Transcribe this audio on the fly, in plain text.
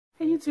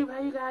YouTube,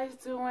 how you guys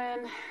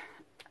doing?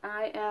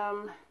 I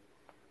am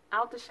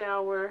out the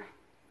shower,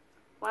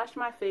 washed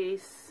my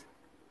face,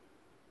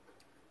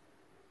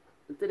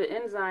 did an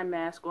enzyme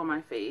mask on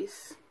my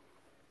face,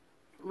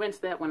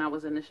 rinsed that when I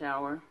was in the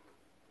shower,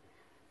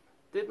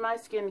 did my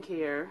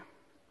skincare,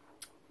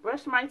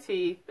 brushed my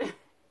teeth,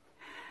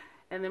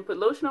 and then put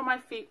lotion on my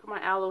feet, put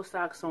my aloe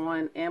socks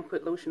on, and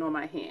put lotion on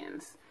my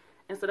hands.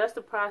 And so that's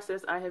the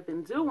process I have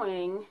been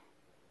doing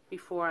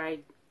before I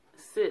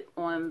sit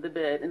on the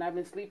bed, and I've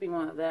been sleeping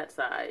on that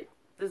side.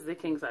 This is a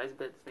king size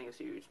bed. This thing is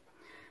huge.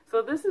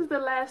 So this is the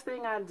last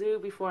thing I do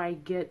before I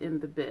get in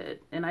the bed,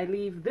 and I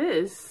leave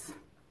this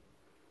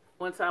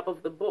on top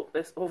of the book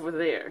that's over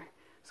there.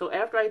 So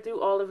after I do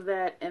all of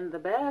that in the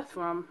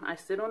bathroom, I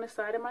sit on the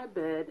side of my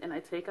bed and I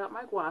take out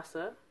my Gua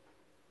Sha.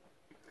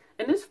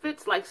 And this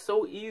fits like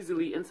so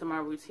easily into my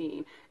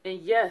routine. And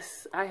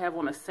yes, I have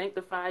on a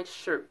sanctified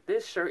shirt.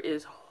 This shirt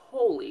is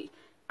holy.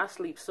 I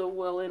sleep so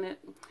well in it.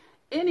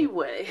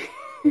 Anyway,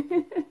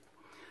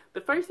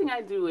 the first thing I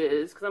do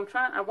is, because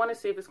I want to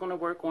see if it's going to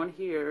work on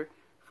here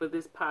for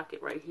this pocket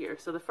right here.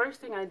 So the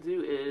first thing I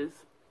do is,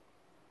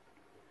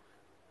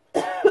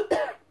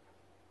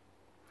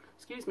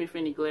 excuse me for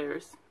any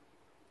glares,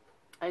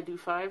 I do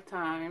 5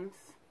 times.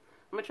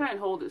 I'm going to try and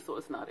hold it so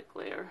it's not a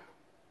glare.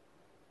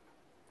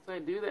 So I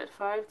do that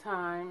 5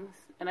 times,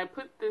 and I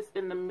put this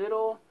in the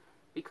middle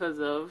because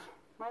of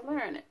my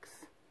larynx.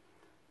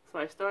 So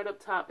I start up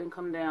top and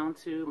come down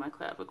to my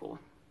clavicle.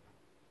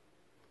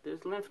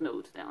 There's lymph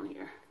nodes down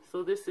here.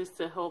 So this is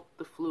to help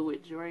the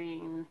fluid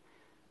drain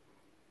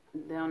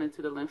down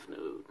into the lymph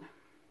node.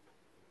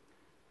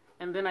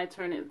 And then I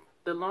turn it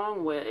the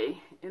long way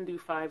and do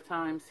 5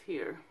 times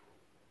here.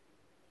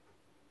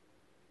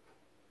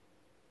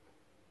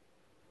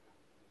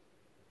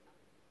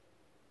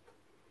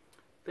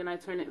 Then I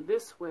turn it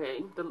this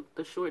way,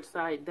 the short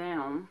side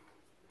down,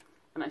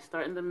 and I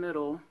start in the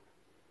middle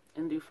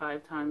and do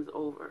 5 times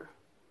over.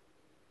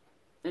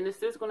 And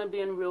this is going to be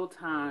in real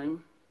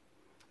time.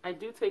 I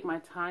do take my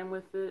time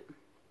with it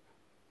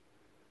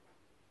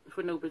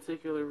for no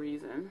particular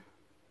reason.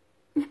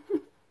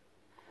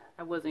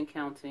 I wasn't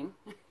counting.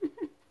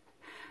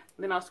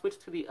 Then I'll switch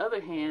to the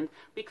other hand.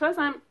 Because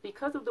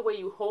of the way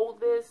you hold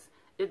this,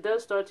 it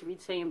does start to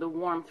retain the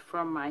warmth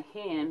from my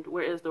hand,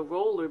 whereas the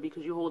roller,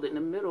 because you hold it in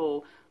the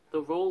middle,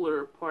 the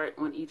roller part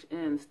on each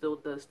end still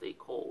does stay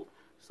cold.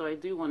 So I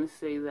do want to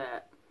say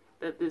that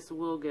this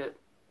will get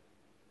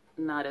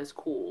not as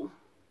cool.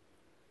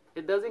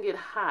 It doesn't get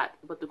hot,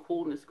 but the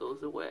coolness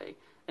goes away.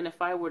 And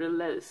if I were to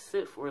let it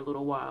sit for a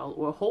little while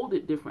or hold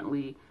it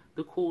differently,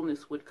 the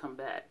coolness would come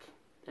back.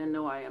 And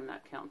no, I am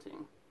not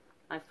counting.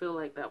 I feel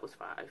like that was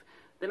 5.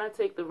 Then I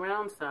take the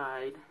round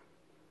side,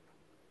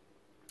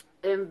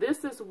 and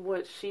this is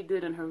what she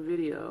did in her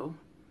video.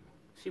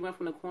 She went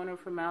from the corner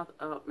of her mouth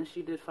up, and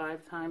she did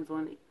 5 times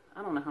on the,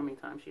 I don't know how many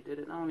times she did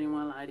it. I don't even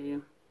want to lie to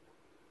you.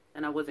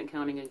 And I wasn't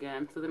counting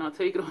again. So then I'll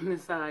take it on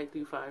this side,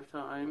 do 5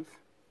 times.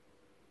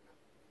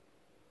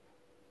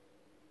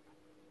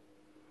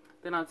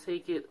 Then I'll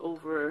take it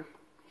over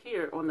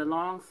here on the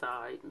long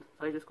side.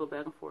 So I just go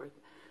back and forth.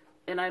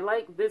 And I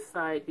like this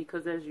side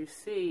because, as you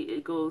see,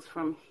 it goes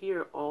from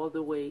here all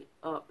the way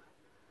up.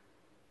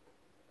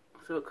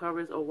 So it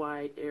covers a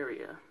wide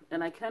area.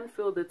 And I can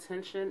feel the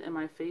tension in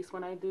my face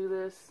when I do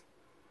this.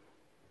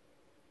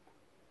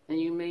 And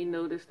you may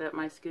notice that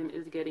my skin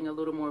is getting a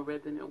little more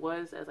red than it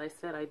was. As I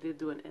said, I did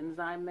do an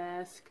enzyme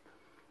mask.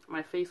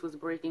 My face was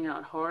breaking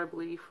out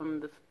horribly from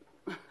the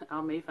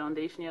Almay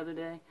foundation the other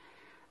day.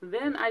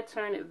 Then I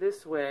turn it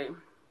this way,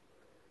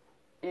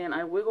 and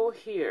I wiggle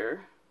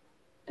here,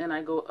 and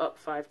I go up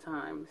 5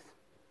 times.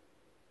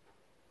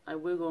 I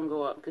wiggle and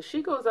go up, because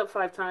she goes up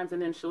 5 times, and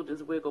then she'll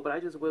just wiggle, but I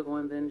just wiggle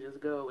and then just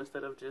go,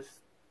 instead of just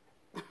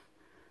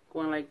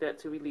going like that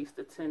to release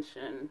the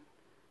tension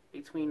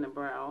between the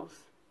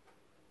brows.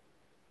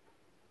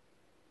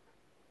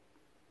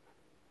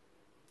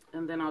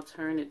 And then I'll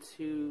turn it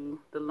to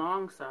the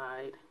long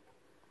side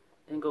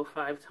and go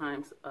 5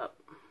 times up.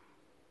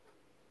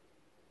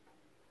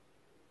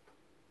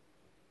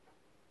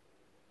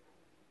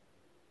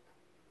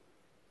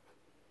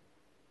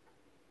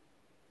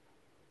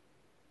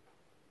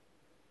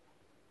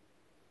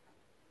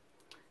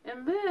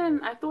 And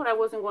then I thought I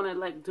wasn't going to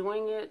like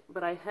doing it,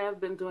 but I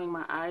have been doing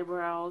my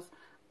eyebrows.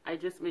 I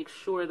just make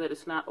sure that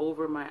it's not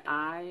over my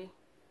eye.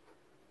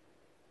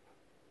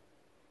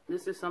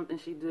 This is something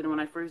she did, and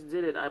when I first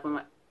did it,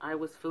 I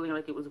was feeling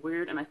like it was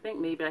weird, and I think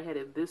maybe I had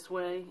it this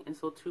way, and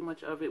so too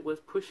much of it was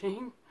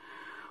pushing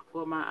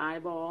for my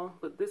eyeball,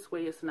 but this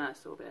way it's not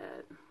so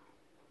bad.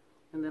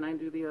 And then I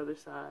do the other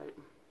side.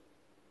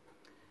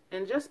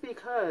 And just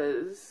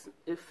because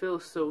it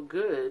feels so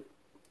good,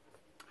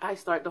 I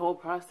start the whole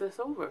process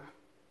over.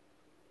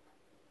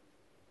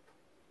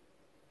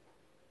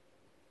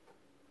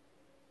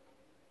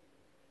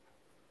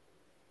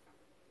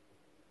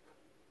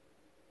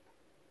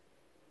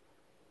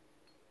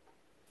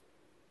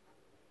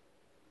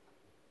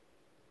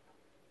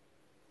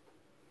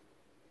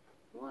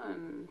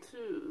 One,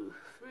 two,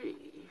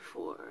 three,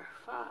 4,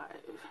 5.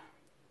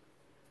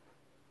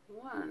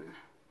 1,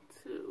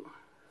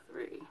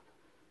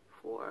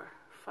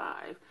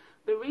 5.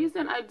 The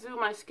reason I do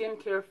my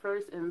skincare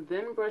first and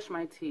then brush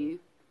my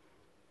teeth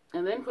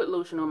and then put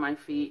lotion on my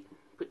feet,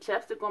 put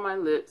chapstick on my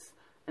lips,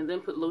 and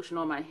then put lotion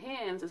on my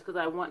hands is because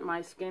I want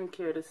my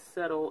skincare to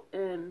settle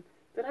in.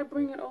 Did I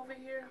bring it over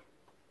here?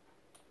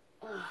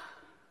 Ugh,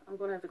 I'm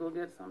going to have to go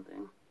get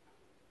something.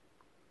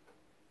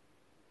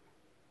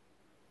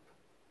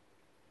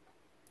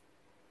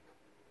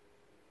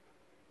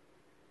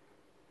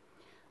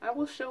 I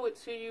will show it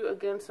to you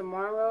again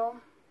tomorrow,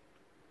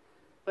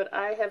 but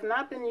I have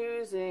not been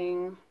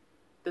using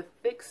the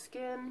thick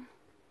skin.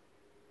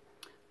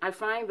 I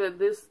find that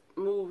this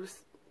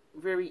moves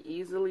very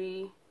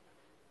easily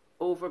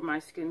over my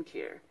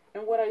skincare.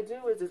 And what I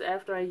do is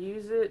after I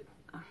use it,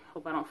 I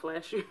hope I don't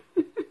flash you.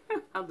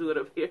 I'll do it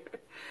up here.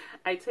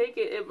 I take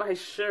it in my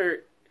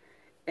shirt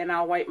and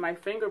I'll wipe my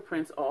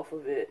fingerprints off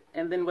of it.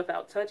 And then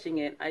without touching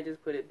it, I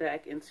just put it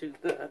back into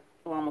the,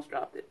 oh, I almost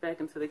dropped it,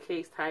 back into the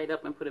case, tie it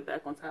up and put it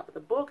back on top of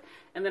the book.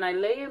 And then I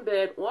lay in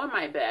bed on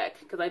my back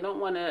because I don't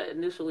want to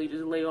initially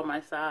just lay on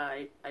my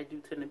side. I do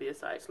tend to be a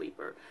side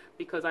sleeper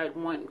because I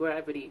want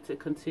gravity to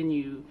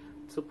continue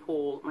to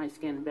pull my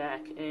skin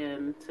back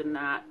and to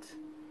not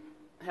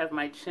have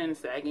my chin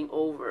sagging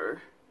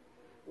over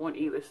on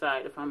either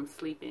side if I'm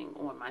sleeping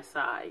on my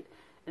side.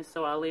 And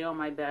so I'll lay on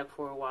my back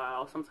for a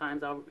while.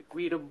 Sometimes I'll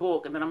read a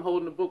book and then I'm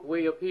holding the book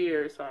way up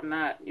here so I'm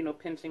not, you know,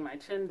 pinching my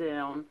chin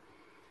down.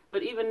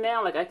 But even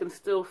now, like, I can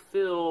still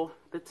feel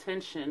the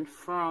tension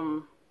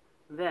from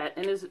that.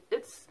 And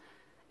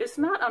it's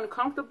not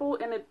uncomfortable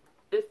and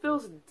it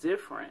feels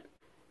different.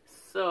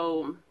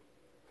 So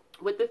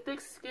with the thick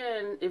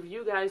skin, if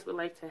you guys would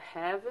like to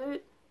have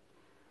it,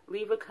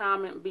 leave a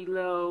comment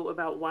below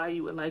about why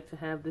you would like to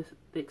have this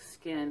thick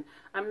skin.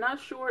 I'm not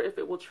sure if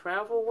it will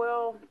travel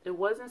well. It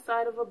was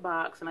inside of a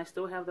box, and I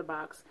still have the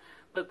box,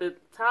 but the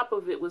top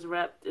of it was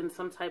wrapped in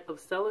some type of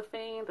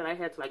cellophane that I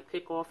had to like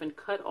pick off and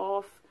cut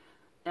off,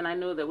 and I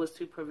know that was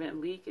to prevent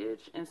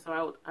leakage, and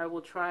so I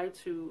will try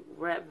to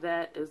wrap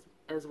that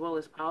as well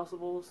as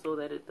possible so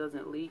that it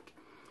doesn't leak.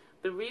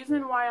 The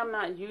reason why I'm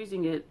not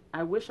using it,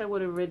 I wish I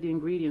would have read the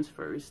ingredients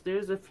first.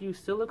 There's a few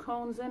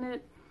silicones in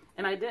it,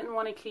 and I didn't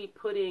want to keep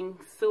putting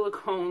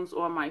silicones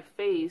on my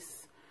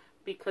face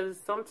because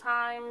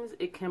sometimes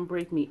it can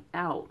break me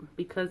out.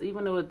 Because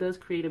even though it does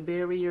create a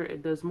barrier,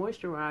 it does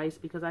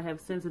moisturize. Because I have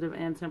sensitive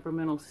and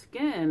temperamental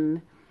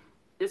skin,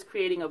 it's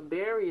creating a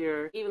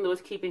barrier. Even though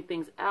it's keeping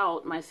things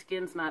out, my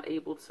skin's not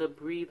able to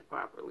breathe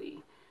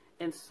properly.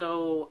 And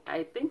so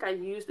I think I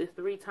used it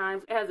 3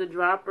 times. It has a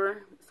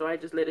dropper, so I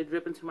just let it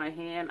drip into my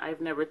hand.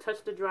 I've never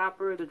touched the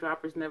dropper. The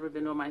dropper's never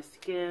been on my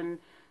skin,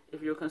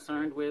 if you're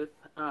concerned with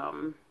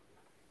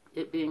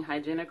it being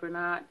hygienic or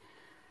not.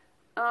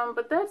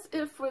 But that's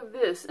it for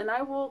this, and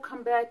I will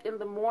come back in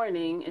the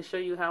morning and show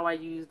you how I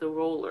use the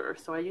roller.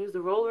 So I use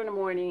the roller in the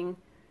morning,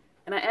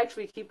 and I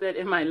actually keep that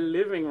in my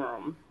living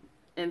room.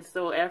 And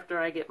so after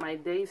I get my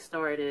day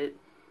started,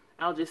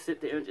 I'll just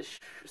sit there and just,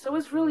 so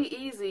it's really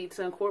easy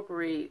to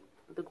incorporate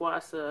the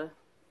Gua Sha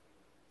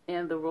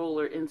and the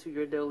roller into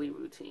your daily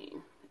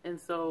routine. And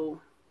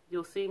so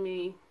you'll see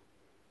me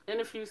in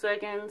a few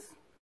seconds.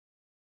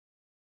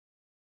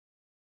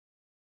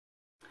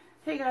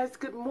 Hey guys,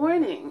 good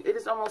morning. It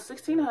is almost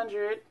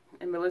 1600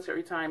 in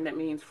military time. That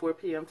means 4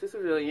 p.m. to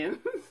civilians.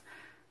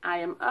 I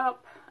am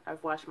up.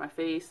 I've washed my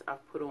face.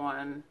 I've put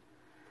on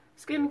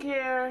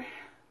skincare,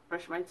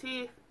 brushed my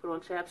teeth, put on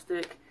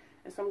chapstick.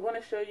 And so I'm going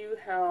to show you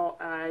how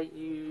I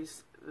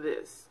use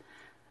this.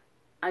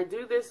 I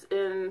do this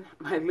in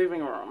my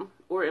living room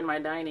or in my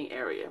dining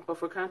area. But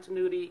for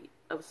continuity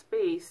of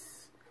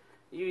space,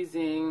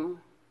 using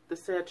the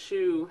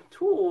SACHEU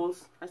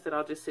tools, I said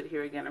I'll just sit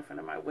here again in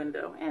front of my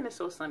window, and it's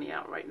so sunny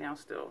out right now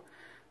still.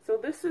 So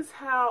this is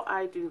how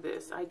I do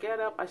this. I get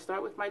up, I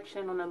start with my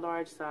chin on the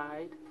large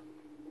side,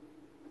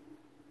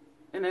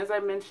 and as I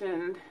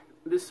mentioned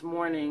this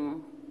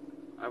morning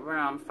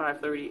around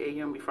 5:30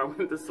 a.m. before I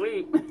went to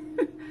sleep,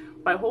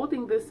 by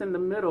holding this in the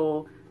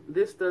middle,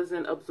 this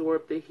doesn't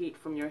absorb the heat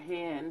from your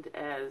hand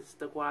as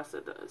the Gua Sha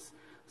does.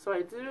 So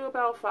I do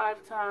about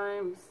 5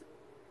 times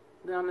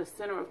down the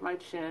center of my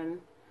chin.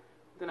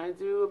 Then I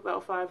do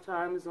about 5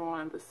 times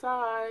on the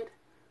side,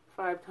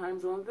 5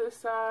 times on this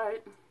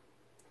side,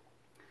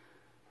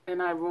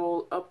 and I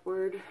roll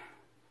upward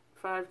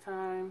 5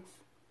 times.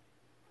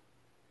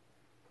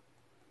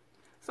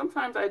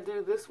 Sometimes I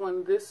do this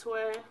one this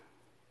way,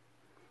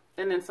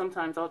 and then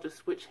sometimes I'll just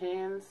switch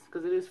hands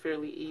because it is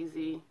fairly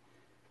easy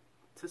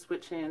to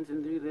switch hands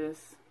and do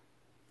this.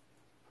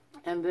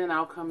 And then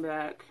I'll come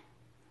back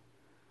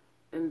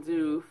and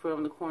do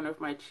from the corner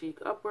of my cheek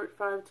upward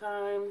 5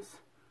 times.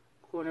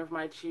 Corner of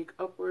my cheek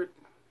upward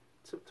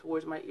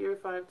towards my ear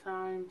 5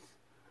 times.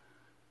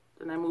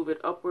 Then I move it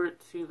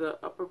upward to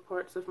the upper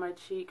parts of my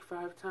cheek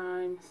 5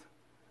 times.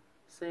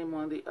 Same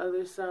on the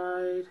other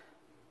side.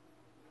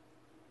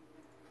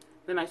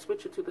 Then I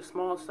switch it to the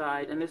small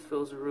side, and this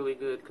feels really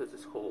good because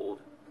it's cold.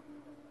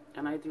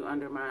 And I do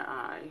under my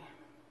eye.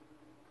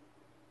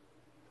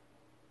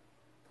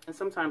 And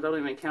sometimes I don't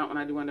even count when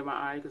I do under my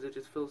eye because it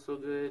just feels so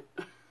good.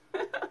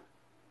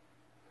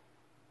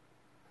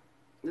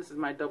 This is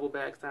my double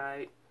back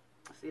side.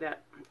 See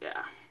that?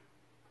 Yeah.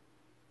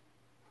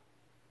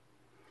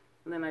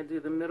 And then I do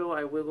the middle.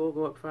 I wiggle,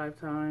 go up 5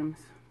 times.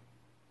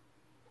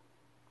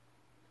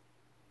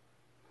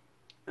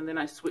 And then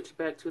I switch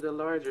back to the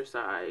larger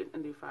side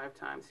and do 5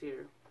 times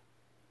here.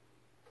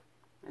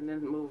 And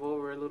then move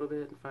over a little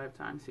bit and 5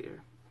 times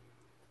here.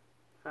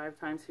 5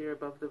 times here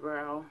above the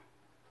brow.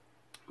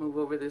 Move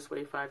over this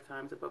way 5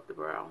 times above the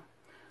brow.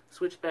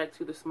 Switch back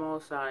to the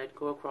small side,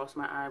 go across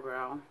my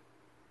eyebrow.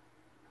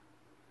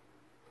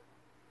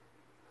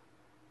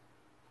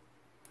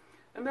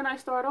 And then I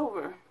start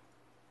over.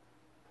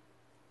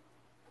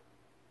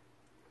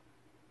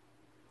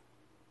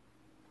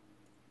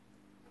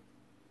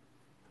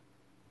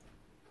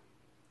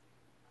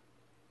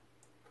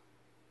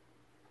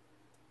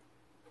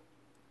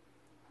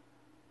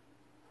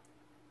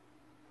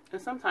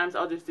 And sometimes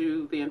I'll just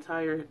do the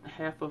entire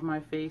half of my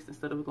face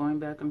instead of going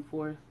back and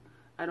forth.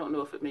 I don't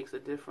know if it makes a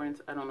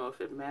difference. I don't know if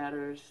it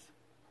matters.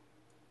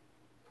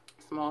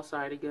 Small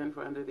side again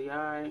for under the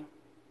eye.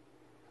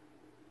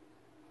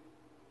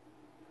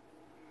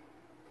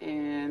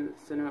 And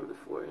center of the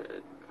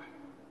forehead.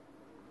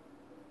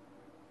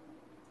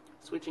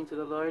 Switching to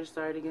the large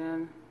side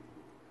again.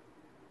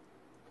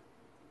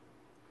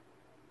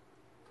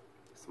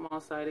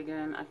 Small side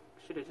again. I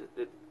should have just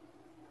did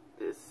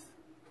this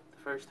the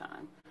first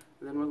time.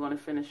 And then we're going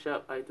to finish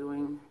up by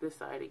doing this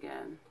side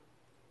again.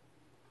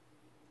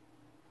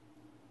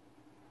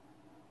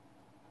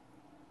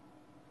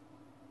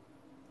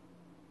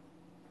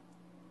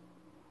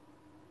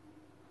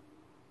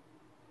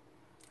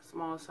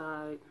 Small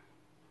side.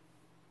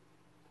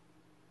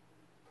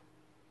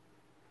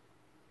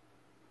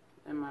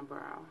 And my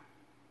brow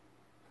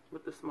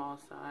with the small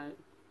side.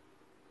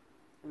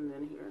 And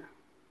then here.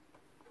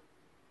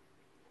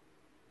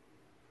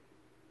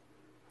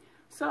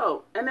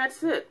 So, and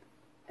that's it.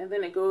 And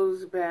then it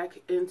goes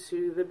back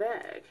into the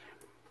bag.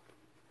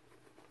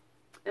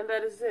 And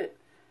that is it.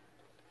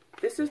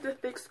 This is the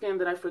thick skin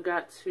that I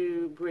forgot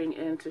to bring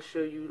in to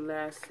show you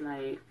last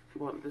night,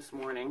 well, this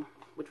morning,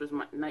 which was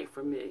my night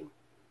for me.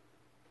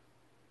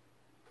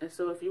 And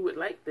so if you would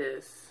like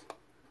this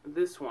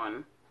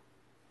one,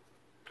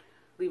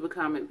 leave a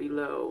comment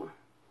below.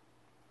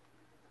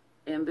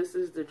 And this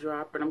is the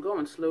dropper. And I'm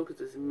going slow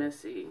because it's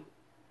messy.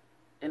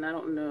 And I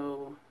don't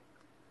know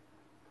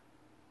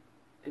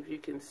if you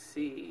can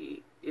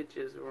see, it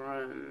just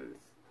runs.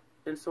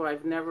 And so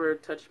I've never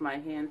touched my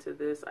hand to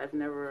this. I've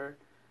never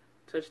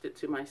touched it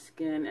to my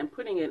skin. And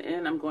putting it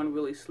in, I'm going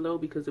really slow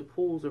because it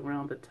pulls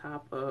around the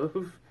top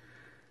of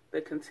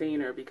the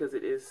container because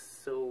it is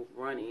so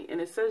runny. And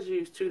it says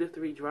use 2 to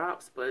 3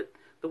 drops, but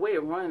the way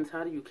it runs,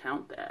 how do you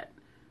count that?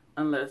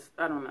 Unless,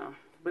 I don't know.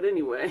 But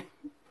anyway.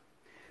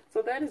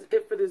 So that is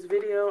it for this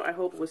video. I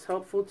hope it was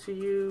helpful to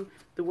you.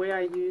 The way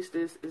I use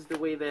this is the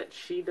way that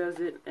she does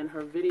it in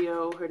her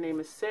video. Her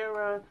name is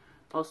Sarah,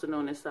 also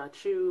known as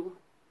SACHEU.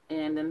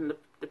 And in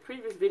the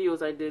previous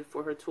videos I did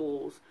for her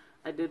tools,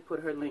 I did put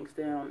her links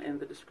down in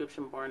the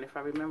description bar. And if I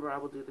remember, I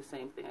will do the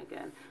same thing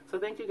again. So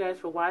thank you guys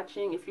for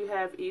watching. If you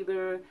have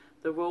either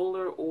the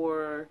roller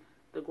or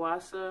the Gua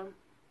Sha,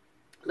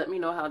 let me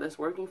know how that's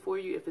working for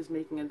you, if it's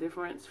making a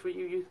difference for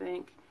you, you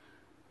think.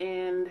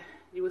 And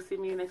you will see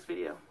me in the next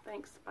video.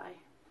 Thanks.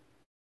 Bye.